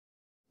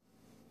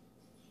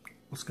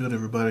What's good,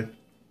 everybody?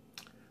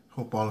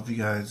 Hope all of you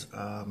guys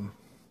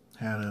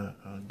had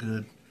a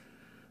good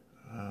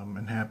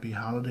and happy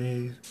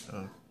holidays,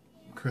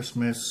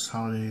 Christmas,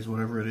 holidays,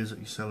 whatever it is that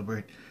you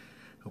celebrate.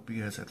 Hope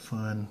you guys had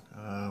fun,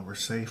 were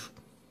safe.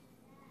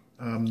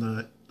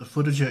 The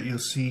footage that you'll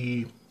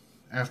see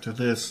after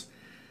this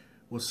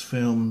was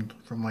filmed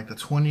from like the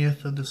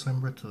 20th of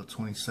December to the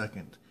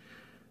 22nd.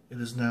 It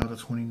is now the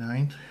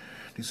 29th,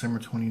 December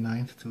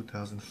 29th,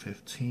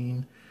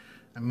 2015.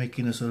 I'm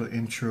making this little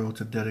intro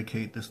to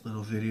dedicate this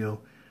little video,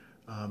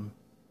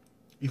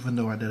 even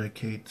though I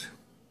dedicate,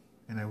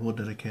 and I will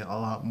dedicate a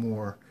lot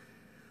more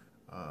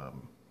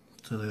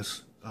to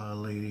this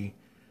lady.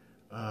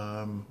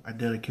 I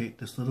dedicate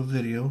this little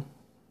video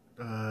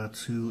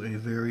to a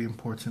very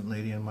important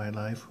lady in my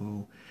life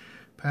who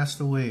passed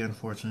away,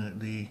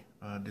 unfortunately,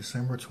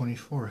 December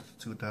 24th,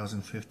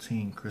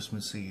 2015,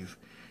 Christmas Eve.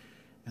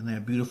 And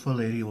that beautiful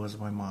lady was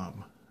my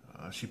mom.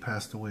 She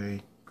passed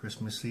away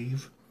Christmas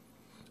Eve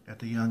at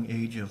the young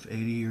age of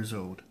 80 years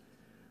old.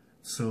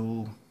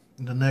 So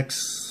in the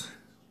next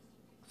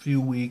few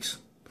weeks,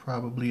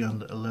 probably on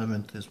the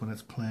 11th is when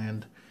it's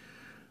planned.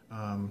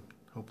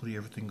 Hopefully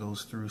everything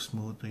goes through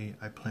smoothly.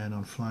 I plan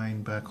on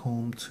flying back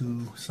home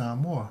to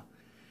Samoa.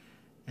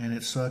 And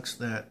it sucks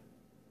that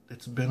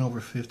it's been over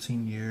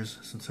 15 years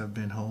since I've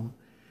been home,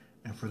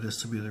 and for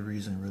this to be the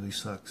reason really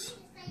sucks,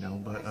 you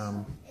know. But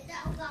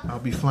I'll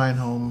be flying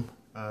home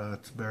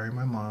to bury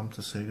my mom,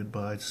 to say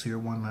goodbye, to see her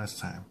one last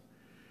time.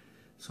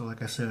 So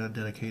like I said, I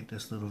dedicate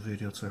this little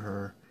video to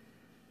her,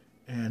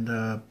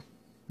 and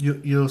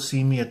you'll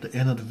see me at the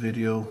end of the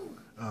video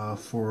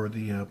for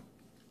the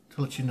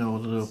to let you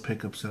know the little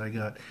pickups that I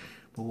got.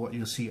 But what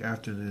you'll see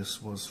after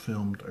this was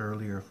filmed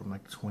earlier, from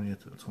like the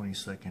 20th to the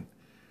 22nd.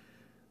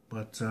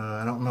 But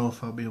I don't know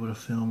if I'll be able to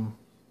film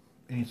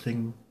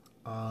anything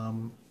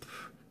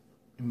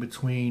in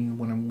between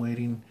when I'm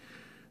waiting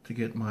to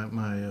get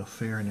my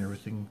fare and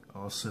everything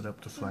all set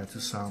up to fly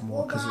to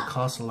Samoa, because it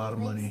costs a lot of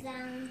money.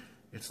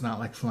 It's not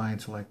like flying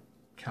to like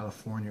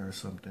California or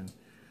something.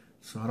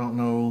 So I don't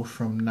know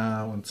from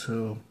now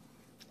until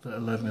the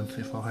 11th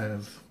if I'll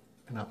have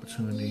an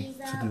opportunity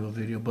to do a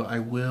video, but I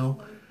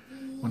will,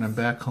 when I'm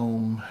back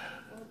home,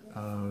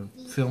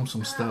 film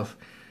some stuff,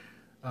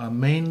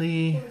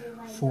 mainly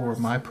for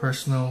my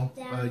personal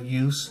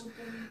use,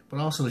 but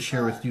also to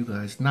share with you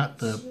guys. Not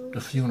the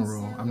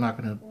funeral. I'm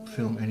not going to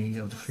film any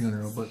of the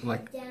funeral, but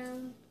like,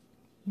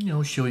 you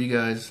know, show you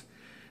guys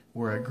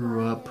where I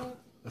grew up,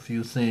 a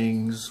few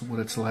things, what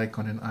it's like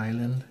on an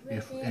island,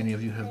 if any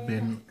of you have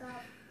been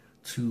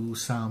to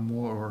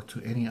Samoa or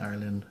to any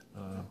island,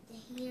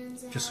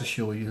 just to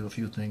show you a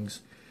few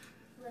things.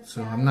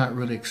 So I'm not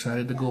really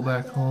excited to go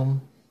back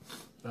home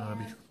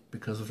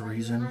because of the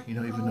reason, you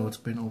know, even though it's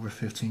been over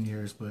 15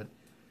 years, but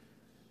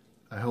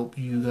I hope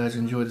you guys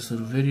enjoyed this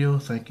little video.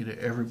 Thank you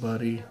to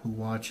everybody who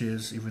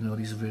watches, even though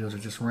these videos are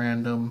just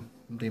random.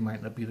 They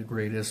might not be the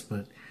greatest,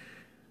 but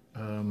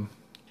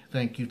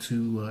thank you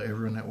to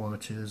everyone that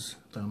watches,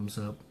 thumbs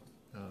up,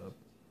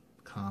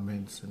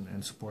 comments,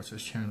 and supports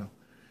this channel.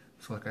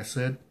 So like I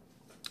said,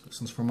 this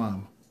one's for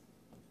Mom.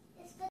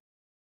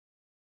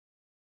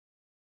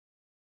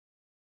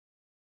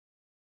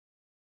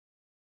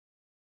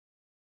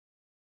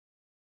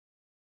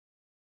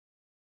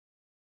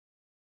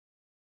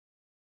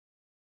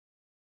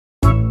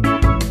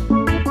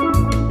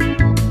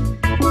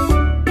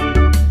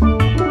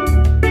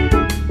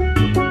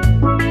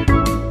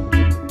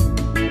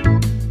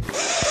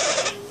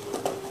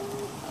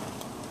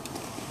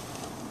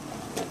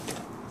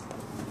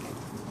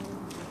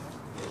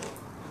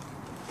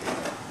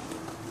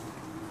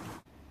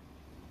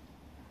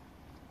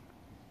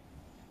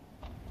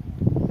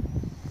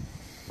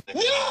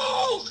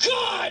 No,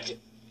 God!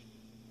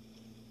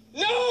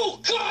 No,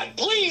 God,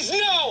 please,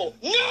 no!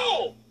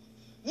 No!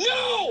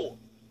 No!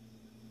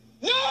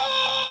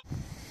 No!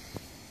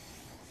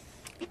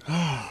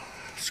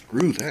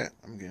 Screw that.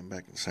 I'm getting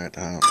back inside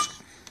the house.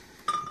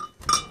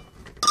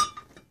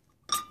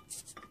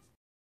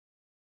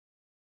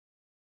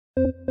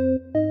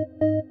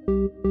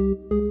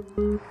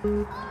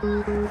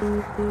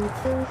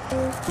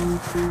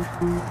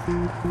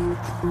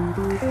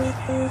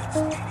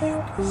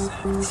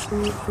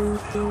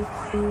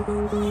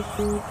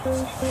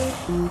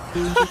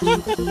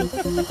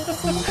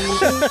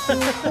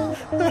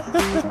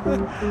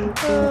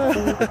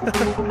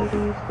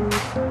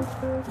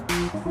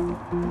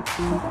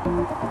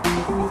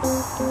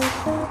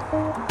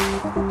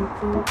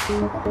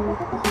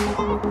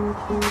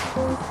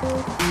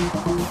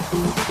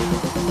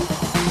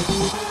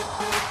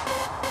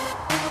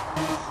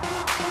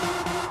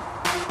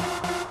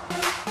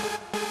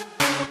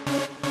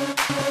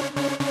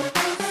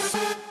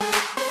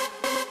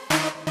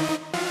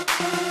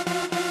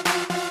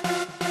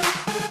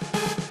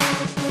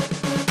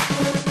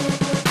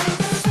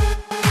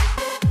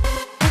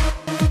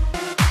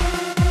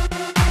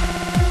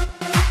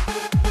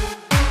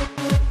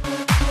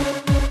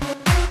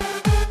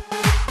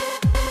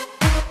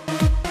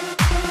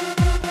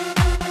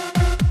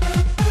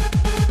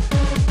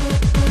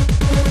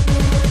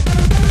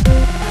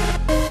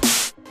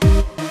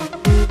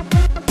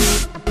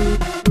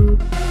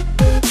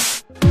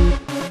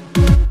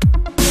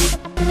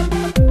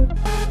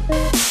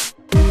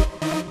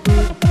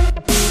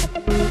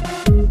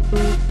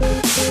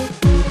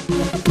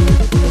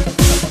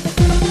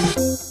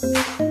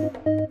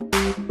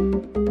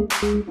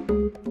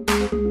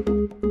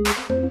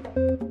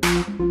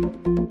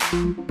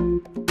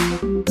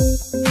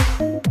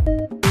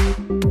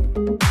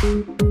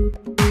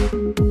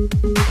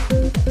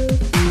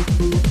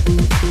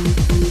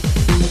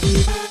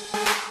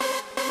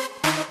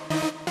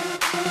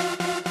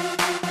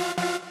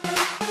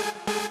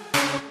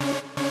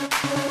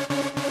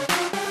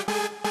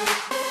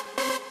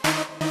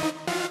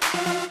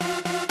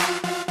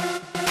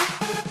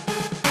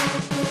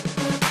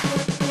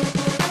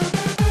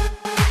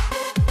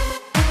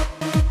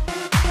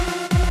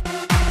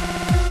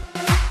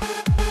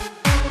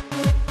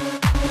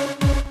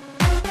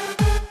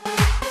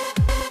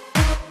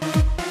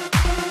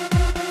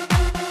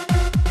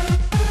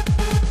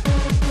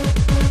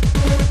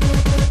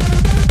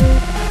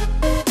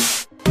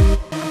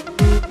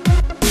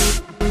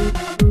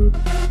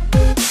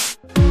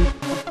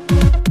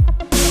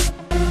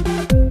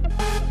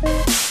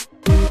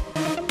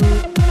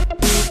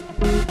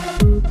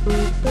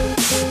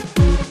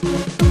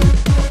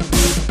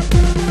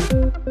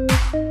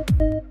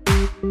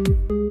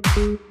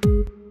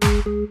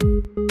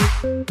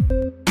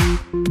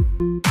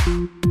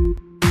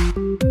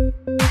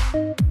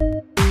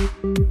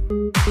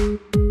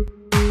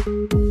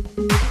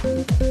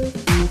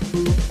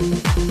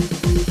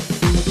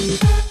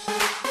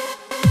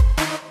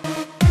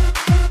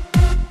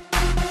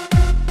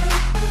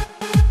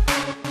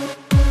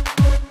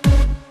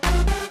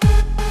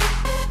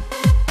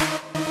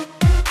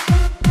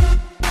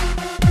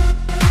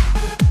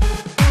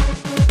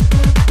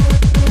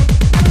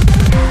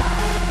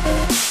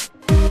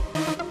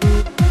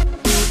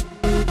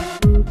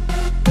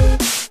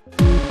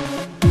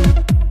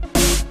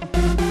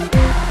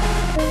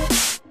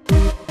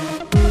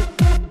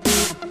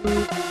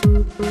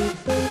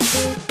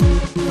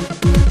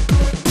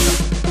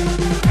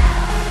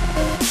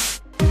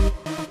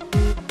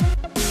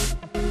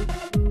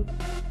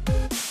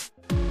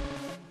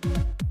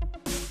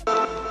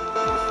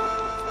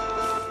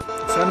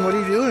 Son, what are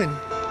you doing?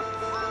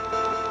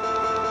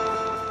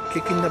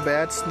 Kicking the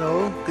bad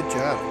snow? Good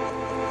job.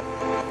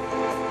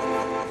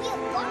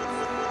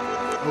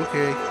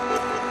 Okay.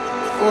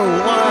 Oh,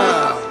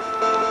 wow.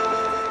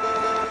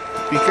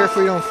 Be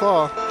careful you don't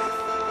fall.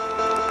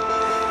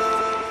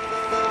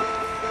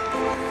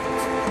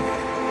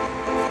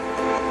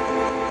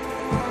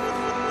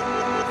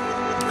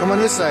 Come on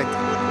this side.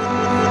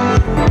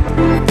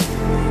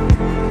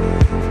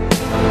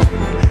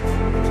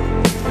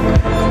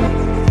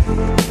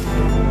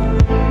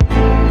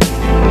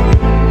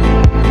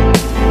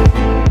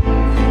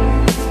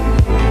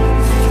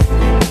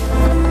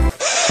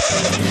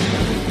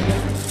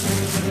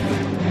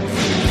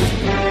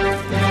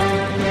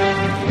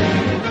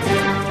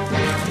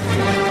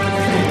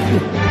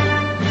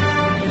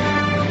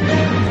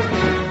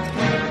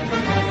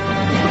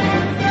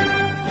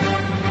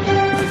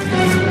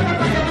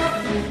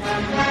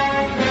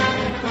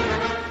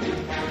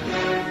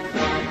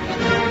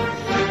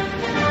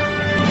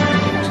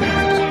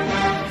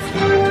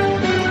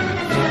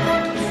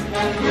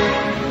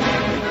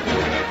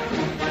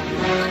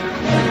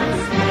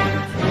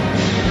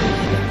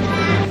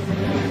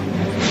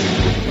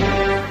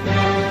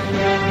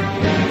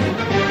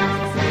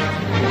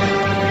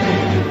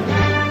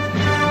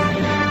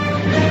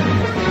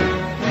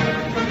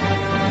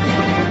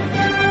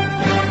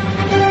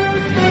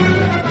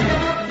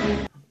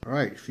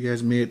 Alright, if you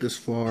guys made it this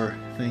far,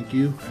 thank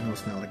you. I know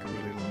it's not like a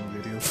really long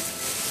video,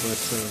 but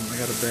I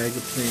got a bag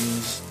of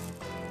things.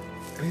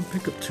 I didn't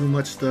pick up too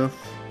much stuff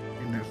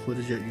in that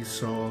footage that you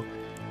saw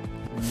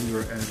when we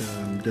were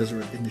at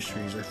Desert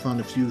Industries. I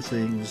found a few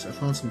things. I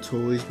found some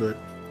toys, but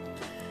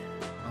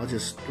I'll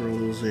just throw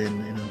those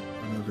in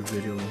another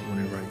video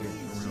whenever I get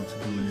around to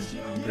doing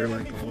it. They're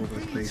like all over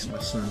the place. My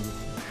son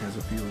has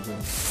a few of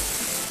them.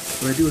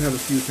 But I do have a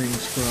few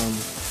things from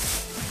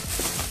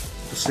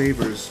the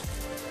Savers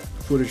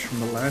footage from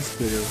the last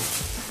video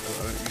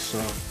you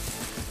saw.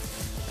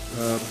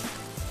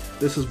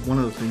 This is one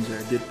of the things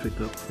that I did pick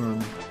up from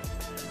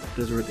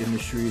Desert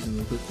Industries, and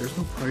there's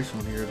no price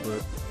on here,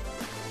 but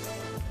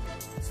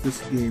it's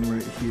this game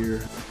right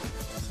here,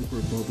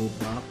 Super Bubble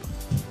Bop.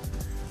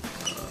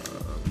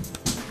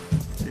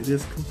 It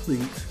is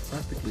complete,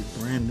 practically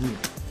brand new.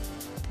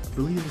 I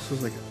believe this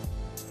was like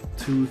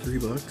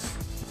 $2-3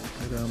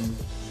 at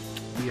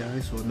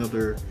BI, so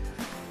another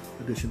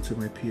addition to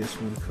my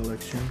PS1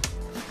 collection.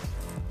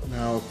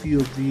 Now, a few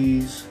of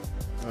these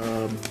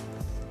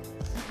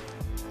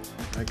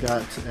I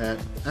got at,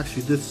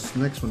 actually this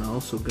next one I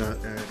also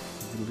got at,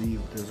 I believe,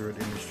 Desert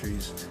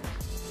Industries.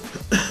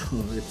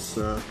 It's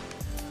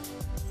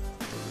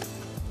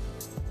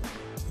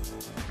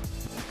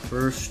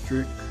First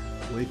Strict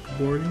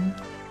Wakeboarding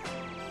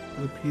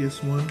for the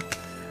PS1.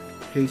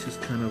 The case is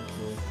kind of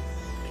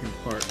came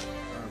apart,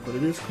 but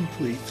it is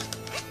complete.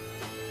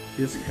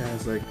 This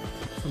has like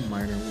some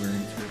minor wear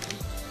and tear.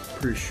 I'm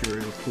pretty sure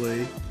it'll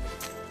play.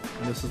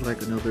 And this is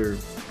like another $2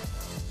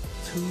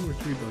 or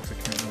 $3, I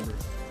can't remember.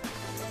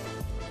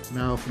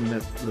 Now from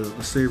that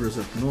the Savers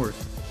up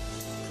north,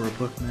 for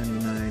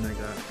 $1.99 I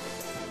got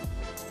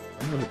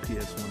another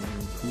PS1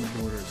 game, Cool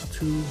Borders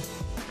 2.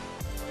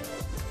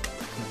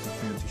 Nothing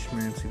fancy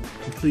schmancy.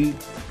 Complete.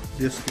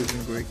 Disc is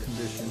in great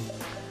condition.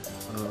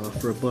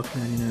 For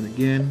 $1.99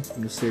 again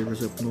from the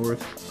Savers up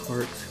north,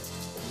 Kart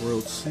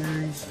World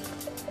Series.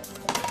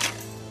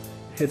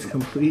 It's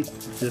complete.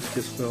 The disc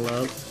just fell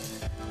out.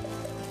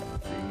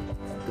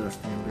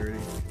 Dusty and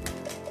dirty.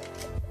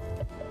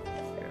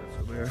 Yeah,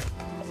 so there.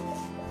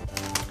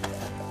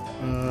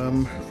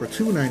 For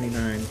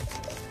 $2.99,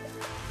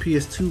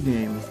 PS2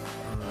 game,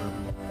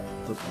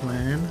 The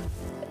Plan.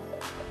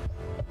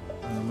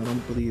 I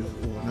don't believe,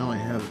 well, now I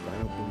have it, but I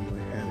don't believe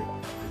I had it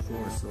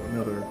before, so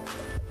another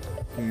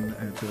game to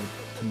add to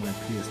my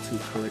PS2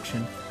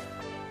 collection.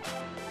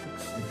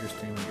 Looks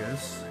interesting, I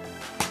guess.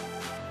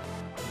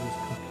 It's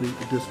complete.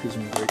 The disc is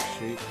in great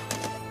shape.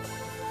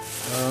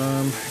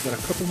 Got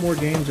a couple more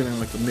games and then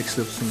like a mix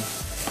of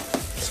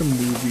some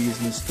movies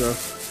and stuff.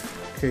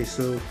 Okay,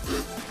 so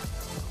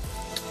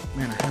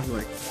man, I have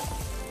like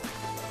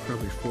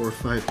probably 4 or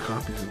 5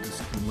 copies of this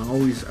game.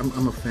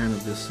 I'm a fan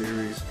of this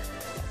series,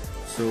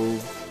 so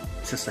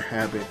it's just a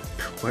habit.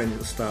 I need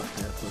to stop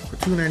that. But for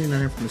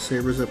 $2.99 from the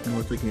Savers up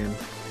north again,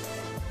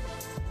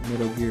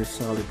 Metal Gear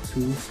Solid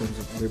 2, Sons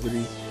of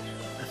Liberty.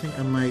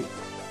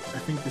 I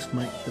think this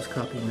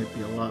copy might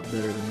be a lot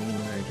better than the one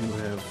that I do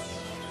have.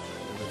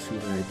 The two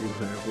that I do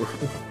have.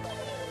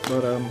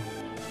 But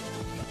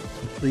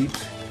complete.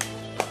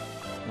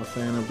 I'm a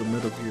fan of the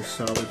Metal Gear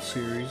Solid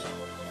series.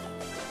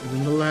 And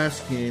then the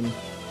last game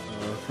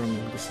from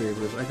the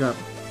Savers, I got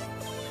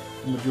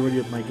the majority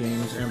of my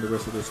games and the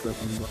rest of the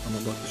stuff I'm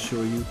about to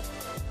show you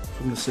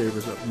from the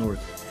Savers up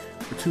north.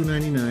 For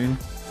 $2.99,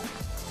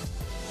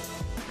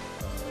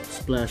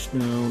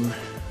 Splashdown,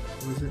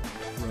 what is it?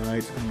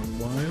 Rides Gone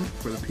Wild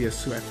for the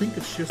PS2. I think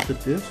it's just a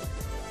disc.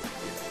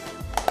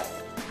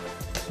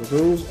 So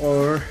those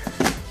are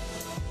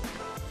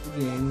the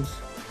games,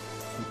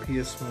 the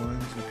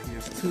PS1s and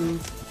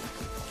PS2s.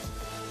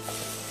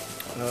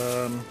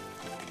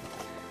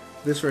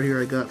 This right here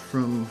I got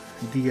from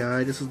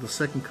DI. This is the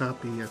second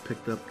copy I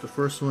picked up. The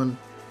first one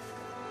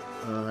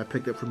I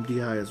picked up from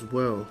DI as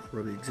well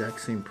for the exact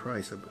same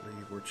price, I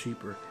believe, or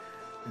cheaper.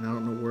 And I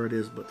don't know where it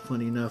is, but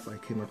funny enough, I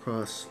came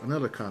across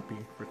another copy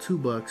for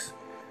 $2.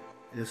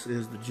 This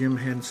is the Jim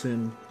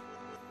Henson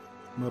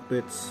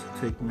Muppets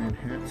Take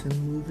Manhattan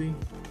movie.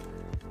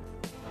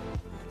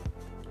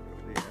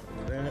 They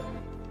have that.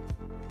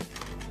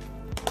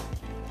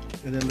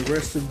 And then the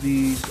rest of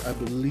these, I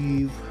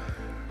believe,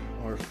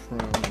 are from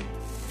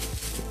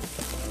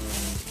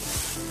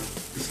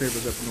the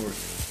Savers up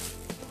north.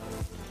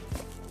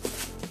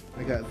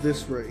 I got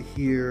this right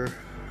here.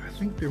 I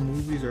think their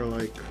movies are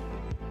like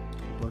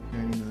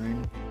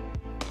 $1.99,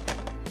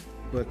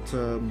 but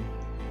I'll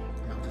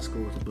just go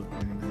with the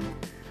 $1.99.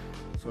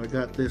 So I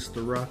got this,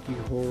 the Rocky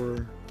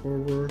Horror,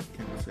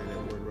 can't say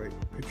that word right,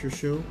 picture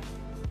show.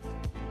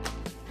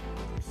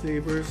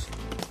 Savers.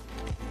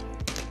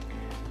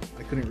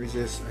 I couldn't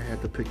resist. I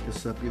had to pick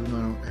this up, even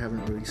though I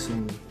haven't really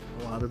seen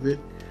a lot of it,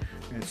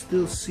 and it's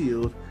still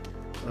sealed.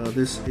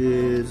 This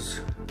is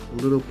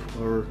Little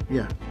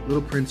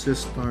Princess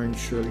starring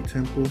Shirley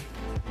Temple.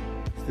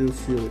 Still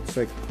sealed. It's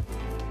like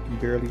you can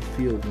barely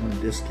feel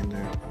one disc in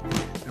there.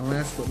 And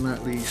last but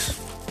not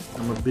least,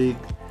 I'm a big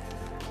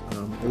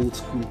old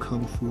school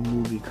kung fu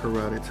movie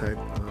karate type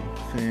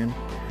fan.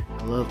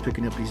 I love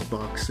picking up these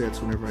box sets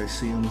whenever I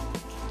see them.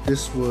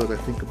 This was, I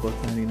think,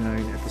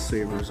 $1.99 at the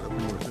Savers up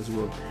north as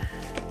well.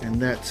 And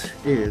that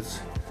is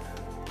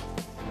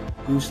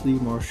Bruce Lee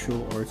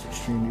Martial Arts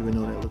Extreme, even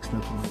though that looks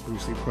nothing like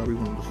Bruce Lee. Probably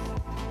one of the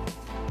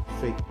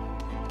fake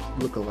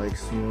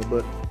lookalikes, you know,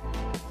 but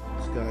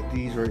it's got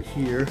these right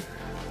here.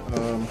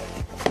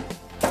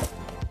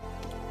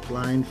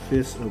 Blind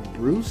Fist of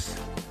Bruce.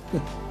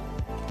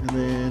 And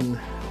then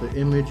the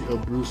image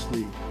of Bruce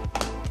Lee.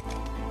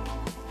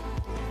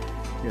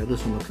 Yeah,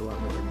 this one looks a lot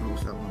more like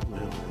Bruce. I don't know who the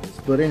hell that is.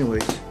 But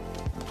anyways,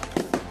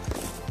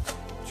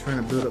 trying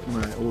to build up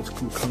my old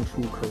school kung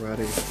fu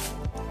karate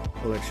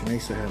collection. I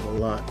used to have a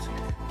lot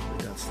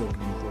that got stolen,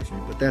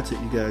 unfortunately. But that's it,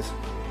 you guys.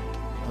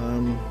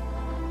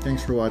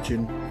 Thanks for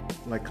watching.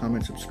 Like,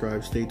 comment,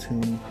 subscribe. Stay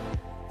tuned.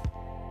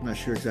 I'm not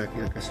sure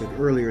exactly, like I said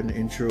earlier in the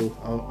intro.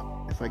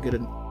 If I get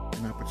an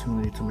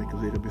opportunity to make a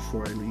video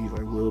before I leave,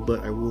 I will.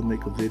 But I will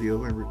make a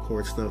video and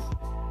record stuff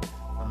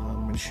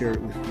and share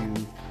it with you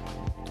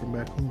from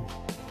back home.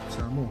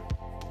 Samo.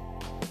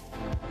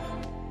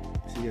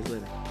 See you guys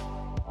later.